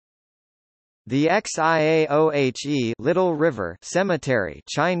The Xiaohe Little River Cemetery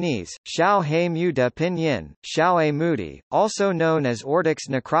Chinese, Xiaohe Muda Pinyin, Xiaohe Mudi, also known as Ordix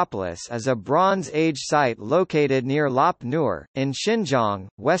Necropolis is a Bronze Age site located near Lop Nur, in Xinjiang,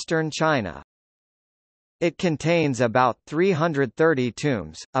 western China. It contains about 330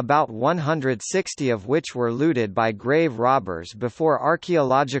 tombs, about 160 of which were looted by grave robbers before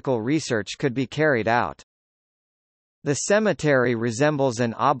archaeological research could be carried out. The cemetery resembles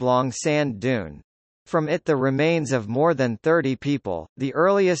an oblong sand dune. From it the remains of more than 30 people, the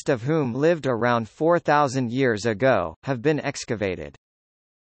earliest of whom lived around 4,000 years ago, have been excavated.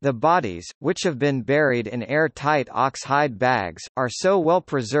 The bodies, which have been buried in air-tight ox-hide bags, are so well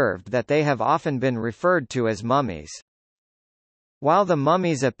preserved that they have often been referred to as mummies. While the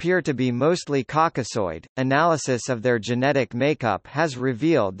mummies appear to be mostly Caucasoid, analysis of their genetic makeup has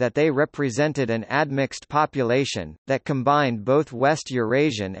revealed that they represented an admixed population, that combined both West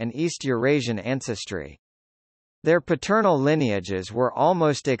Eurasian and East Eurasian ancestry. Their paternal lineages were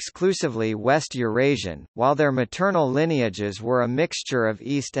almost exclusively West Eurasian, while their maternal lineages were a mixture of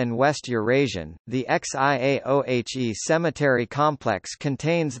East and West Eurasian. The Xiaohe cemetery complex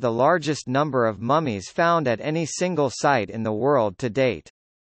contains the largest number of mummies found at any single site in the world to date.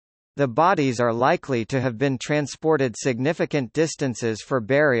 The bodies are likely to have been transported significant distances for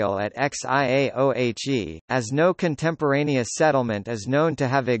burial at Xiaohe, as no contemporaneous settlement is known to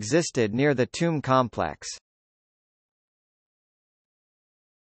have existed near the tomb complex.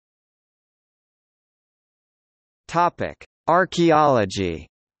 Topic: Archaeology.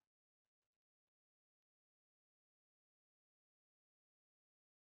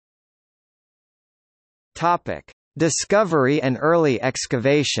 Topic: Discovery and early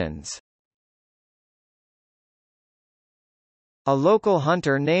excavations. A local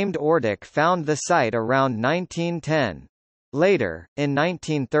hunter named Ordik found the site around 1910. Later, in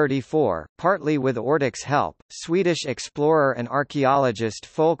 1934, partly with Ordik's help, Swedish explorer and archaeologist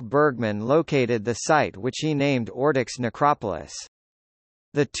Folke Bergman located the site which he named Ordix Necropolis.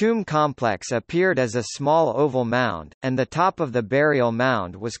 The tomb complex appeared as a small oval mound, and the top of the burial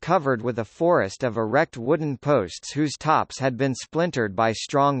mound was covered with a forest of erect wooden posts whose tops had been splintered by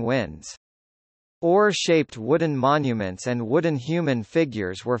strong winds. Oar-shaped wooden monuments and wooden human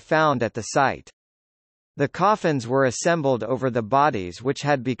figures were found at the site. The coffins were assembled over the bodies which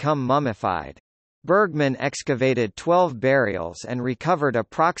had become mummified. Bergman excavated 12 burials and recovered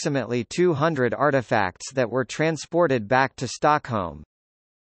approximately 200 artifacts that were transported back to Stockholm.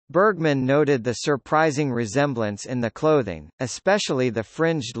 Bergman noted the surprising resemblance in the clothing, especially the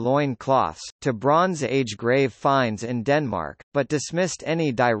fringed loin cloths, to Bronze Age grave finds in Denmark, but dismissed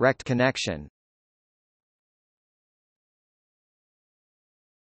any direct connection.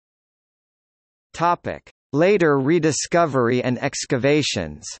 Later rediscovery and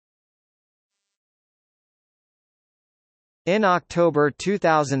excavations. In October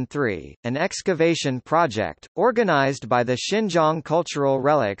 2003, an excavation project, organized by the Xinjiang Cultural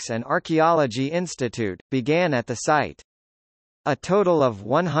Relics and Archaeology Institute, began at the site. A total of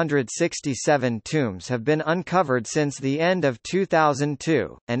 167 tombs have been uncovered since the end of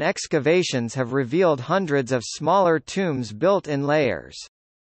 2002, and excavations have revealed hundreds of smaller tombs built in layers.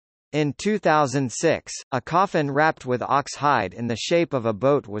 In 2006, a coffin wrapped with ox hide in the shape of a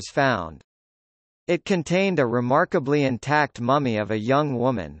boat was found. It contained a remarkably intact mummy of a young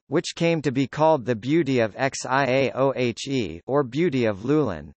woman, which came to be called the Beauty of Xiaohe, or Beauty of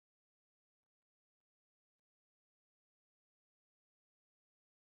Lulin.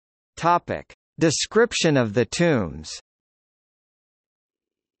 Topic: Description of the tombs.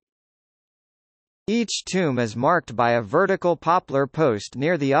 Each tomb is marked by a vertical poplar post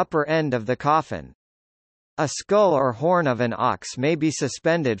near the upper end of the coffin. A skull or horn of an ox may be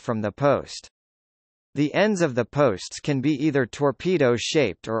suspended from the post. The ends of the posts can be either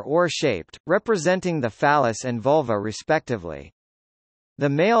torpedo-shaped or oar-shaped, representing the phallus and vulva respectively. The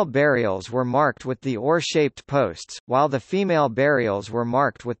male burials were marked with the oar-shaped posts, while the female burials were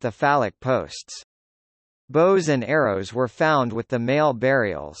marked with the phallic posts. Bows and arrows were found with the male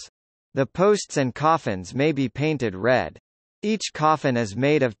burials. The posts and coffins may be painted red. Each coffin is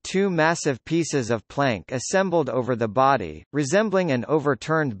made of two massive pieces of plank assembled over the body, resembling an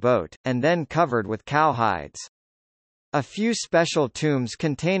overturned boat, and then covered with cowhides. A few special tombs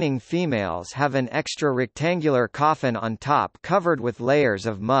containing females have an extra rectangular coffin on top covered with layers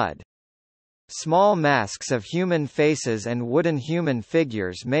of mud. Small masks of human faces and wooden human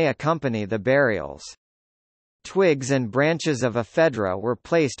figures may accompany the burials. Twigs and branches of ephedra were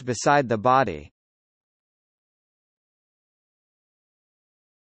placed beside the body.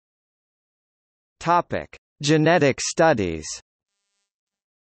 Topic: Genetic studies.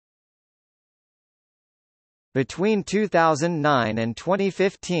 Between 2009 and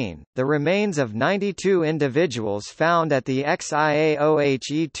 2015, the remains of 92 individuals found at the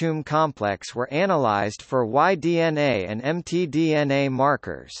Xiaohe Tomb complex were analyzed for Y-DNA and mtDNA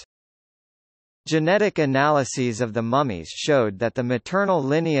markers. Genetic analyses of the mummies showed that the maternal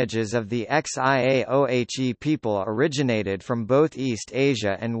lineages of the Xiaohe people originated from both East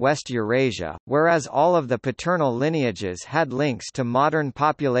Asia and West Eurasia, whereas all of the paternal lineages had links to modern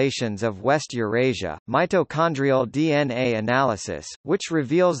populations of West Eurasia. Mitochondrial DNA analysis, which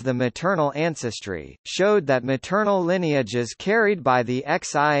reveals the maternal ancestry, showed that maternal lineages carried by the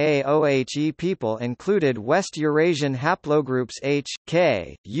Xiaohe people included West Eurasian haplogroups H,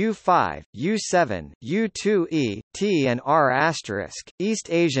 K, U5, U7, U2E, T and R**, East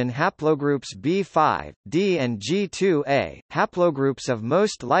Asian haplogroups B5, D and G2A, haplogroups of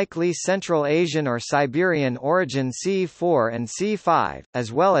most likely Central Asian or Siberian origin C4 and C5,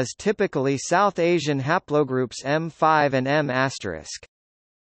 as well as typically South Asian haplogroups M5 and M**.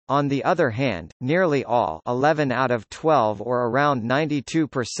 On the other hand, nearly all 11 out of 12 or around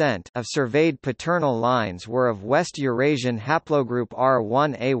 92% of surveyed paternal lines were of West Eurasian haplogroup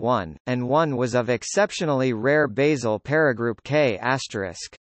R1A1, and one was of exceptionally rare basal paragroup K**.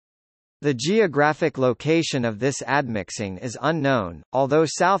 The geographic location of this admixing is unknown, although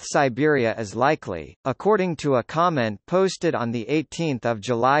South Siberia is likely, according to a comment posted on 18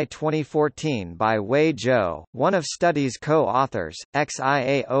 July 2014 by Wei Zhou, one of study's co-authors.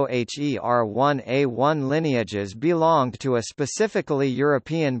 Xiaohe R1A1 lineages belonged to a specifically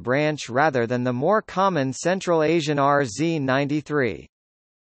European branch rather than the more common Central Asian RZ93.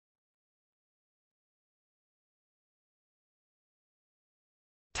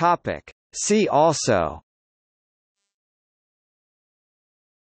 See also: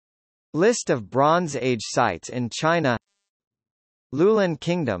 List of Bronze Age sites in China, Lulan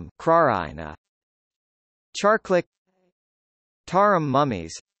Kingdom, Krarina, Charklik, Tarim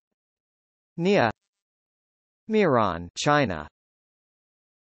mummies, Nia, Miran, China.